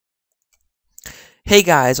Hey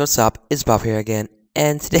guys, what's up? It's Bob here again,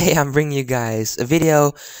 and today I'm bringing you guys a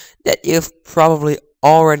video that you've probably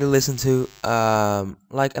already listened to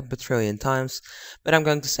like a bajillion times, but I'm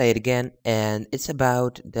going to say it again, and it's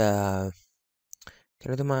about the.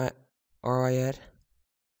 Can I do my aura yet?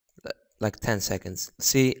 Like 10 seconds.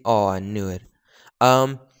 See? Oh, I knew it.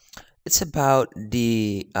 Um, it's about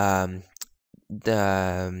the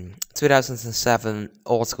 2007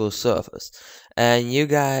 old school servers. And you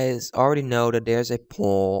guys already know that there's a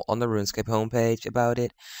poll on the RuneScape homepage about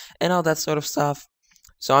it and all that sort of stuff.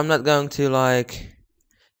 So I'm not going to like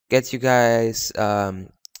get you guys uh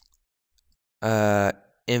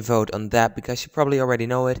vote on that because you probably already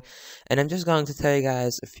know it. And I'm just going to tell you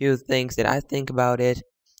guys a few things that I think about it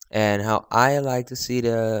and how I like to see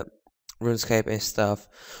the RuneScape and stuff.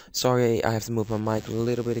 Sorry, I have to move my mic a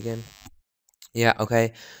little bit again. Yeah,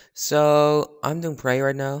 okay. So I'm doing prey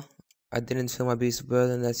right now. I didn't fill my beast of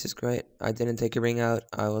burden, that's just great. I didn't take a ring out.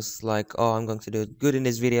 I was like, oh, I'm going to do good in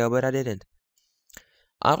this video, but I didn't.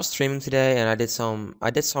 I was streaming today and I did some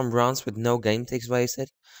runs with no game ticks wasted.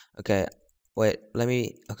 Okay, wait,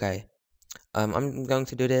 okay. I'm going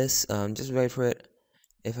to do this. Just wait for it.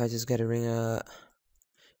 If I just get a ring out.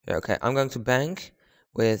 Yeah, okay. I'm going to bank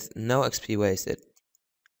with no XP wasted.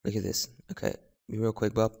 Look at this. Okay, be real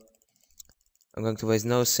quick, Bob. I'm going to waste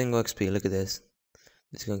no single XP. Look at this.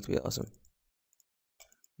 This is going to be awesome.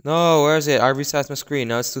 No, where is it? I resized my screen.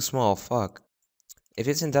 Now it's too small. Fuck. If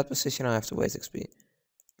it's in that position, I have to waste XP.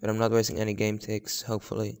 But I'm not wasting any game ticks,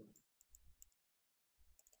 hopefully.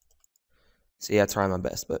 See, I try my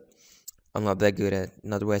best, but I'm not that good at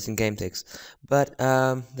not wasting game ticks. But,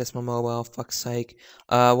 that's my mobile, fuck's sake.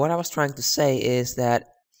 What I was trying to say is that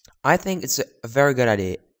I think it's a very good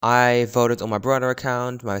idea. I voted on my brother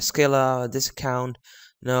account, my Skilla, this account.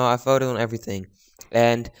 No, I voted on everything.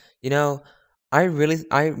 And, you know, I really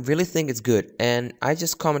think it's good. And I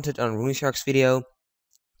just commented on RuneShark's video.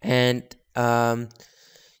 And,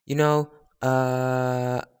 you know,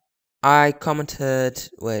 I commented.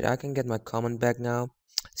 Wait, I can get my comment back now.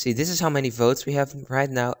 See, this is how many votes we have right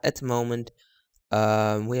now at the moment.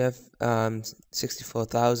 We have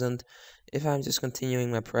 64,000. If I'm just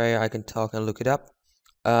continuing my prayer, I can talk and look it up.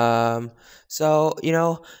 So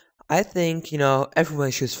I think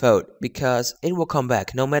everyone should vote because it will come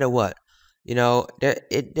back no matter what. We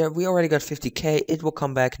already got 50K. It will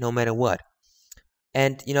come back no matter what.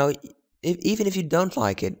 And even if you don't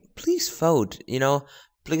like it, please vote.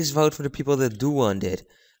 Please vote for the people that do want it.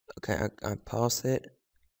 Okay, I paused it.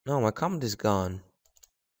 No, my comment is gone.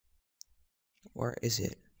 Where is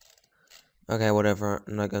it? Okay, whatever.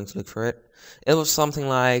 I'm not going to look for it. It was something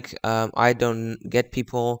like, I don't get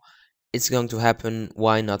people. It's going to happen.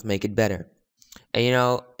 Why not make it better?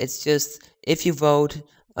 And it's just if you vote,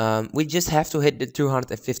 we just have to hit the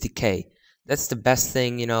 250K. That's the best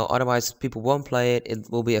thing. Otherwise people won't play it. It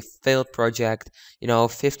will be a failed project.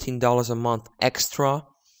 $15 a month extra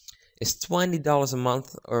is $20 a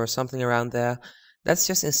month or something around there. That's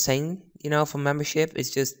just insane. For membership,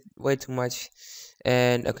 it's just way too much.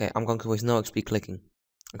 And okay, I'm going to waste no XP clicking.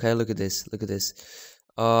 Okay, look at this. Look at this.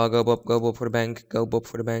 Go Bob for the bank. Go Bob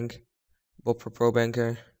for the bank. Bob for pro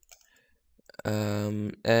banker.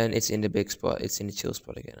 And it's in the big spot. It's in the chill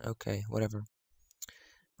spot again. Okay, whatever.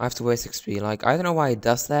 I have to waste XP. Like, I don't know why it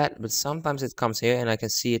does that, but sometimes it comes here and I can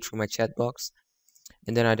see it through my chat box.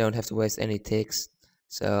 And then I don't have to waste any ticks.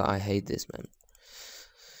 So I hate this, man.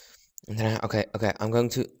 And then okay, I'm going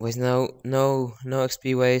to waste no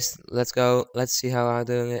XP waste. Let's go. Let's see how I'm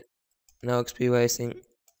doing it. No XP wasting.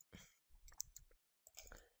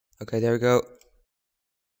 Okay, there we go.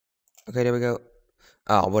 Okay, there we go.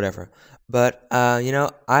 Oh, whatever. But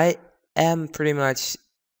I am pretty much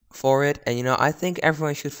for it, and I think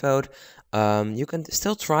everyone should vote. You can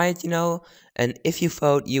still try it, and if you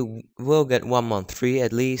vote, you will get 1 month free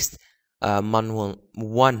at least.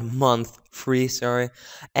 1 month free, sorry.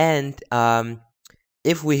 And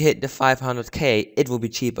if we hit the 500K, it will be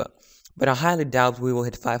cheaper. But I highly doubt we will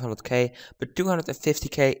hit 500K, but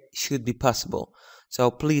 250K should be possible.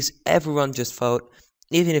 So please, everyone just vote.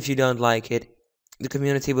 Even if you don't like it, the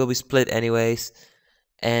community will be split anyways.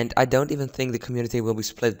 And I don't even think the community will be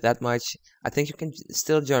split that much. I think you can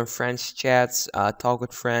still join friends chats, talk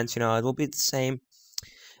with friends, it will be the same.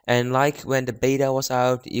 And like when the beta was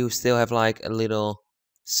out, you still have like a little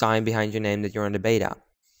sign behind your name that you're in the beta.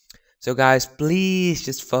 So guys, please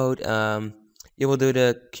just vote. You will do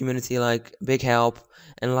the community like big help.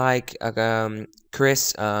 And like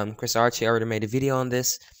Chris Archie already made a video on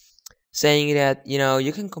this, saying that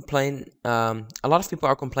you can complain. A lot of people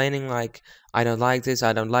are complaining like, I don't like this,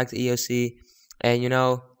 I don't like the EOC. And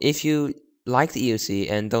if you like the EOC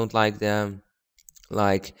and don't like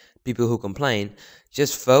like people who complain,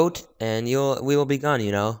 just vote and we will be gone,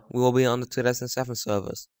 we will be on the 2007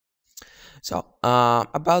 servers. So,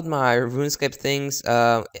 about my RuneScape things,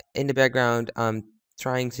 in the background, I'm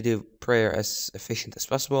trying to do prayer as efficient as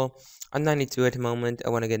possible. I'm 92 at the moment. I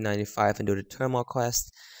want to get 95 and do the Turmoil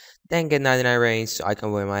quest. Then get 99 range so I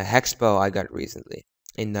can wear my hex bow I got recently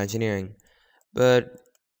in engineering. But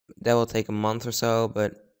that will take a month or so.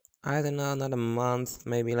 But I don't know, not a month,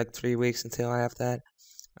 maybe like 3 weeks until I have that.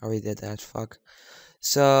 I already did that. Fuck.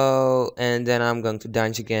 So, and then I'm going to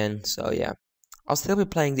dungeon again. So yeah. I'll still be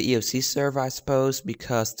playing the EOC server, I suppose,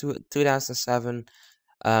 because 2007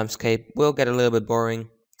 scape will get a little bit boring.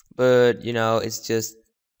 But, it's just,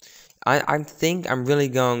 I think I'm really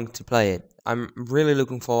going to play it. I'm really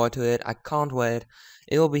looking forward to it. I can't wait.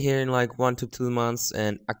 It will be here in like 1 to 2 months,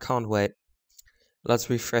 and I can't wait. Let's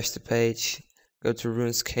refresh the page. Go to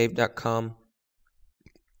runescape.com.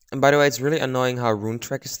 And by the way, it's really annoying how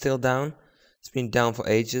RuneTrack is still down. It's been down for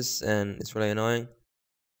ages, and it's really annoying.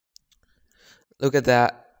 Look at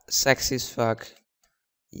that, sexy as fuck.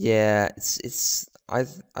 Yeah,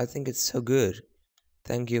 I think it's so good.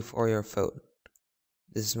 Thank you for your vote.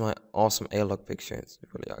 This is my awesome A-log picture. It's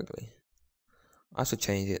really ugly. I should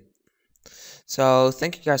change it. So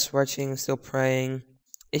thank you guys for watching. Still praying.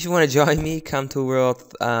 If you want to join me, come to World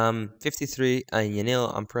 53 and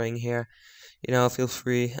Yanil. I'm praying here. Feel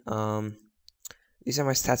free. These are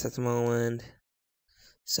my stats at the moment.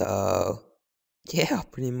 So yeah,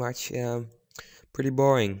 pretty much. Pretty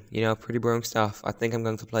boring, pretty boring stuff. I think I'm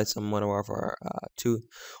going to play some Modern Warfare 2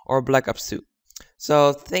 or Black Ops 2.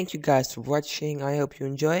 So thank you guys for watching. I hope you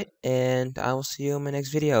enjoyed, and I will see you in my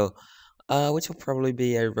next video, which will probably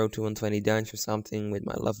be a Road to 120 dungeon or something with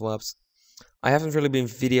my level ups. I haven't really been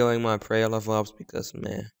videoing my prayer level ups because,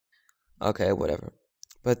 man, okay, whatever.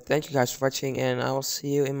 But thank you guys for watching, and I will see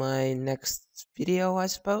you in my next video, I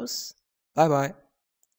suppose. Bye bye.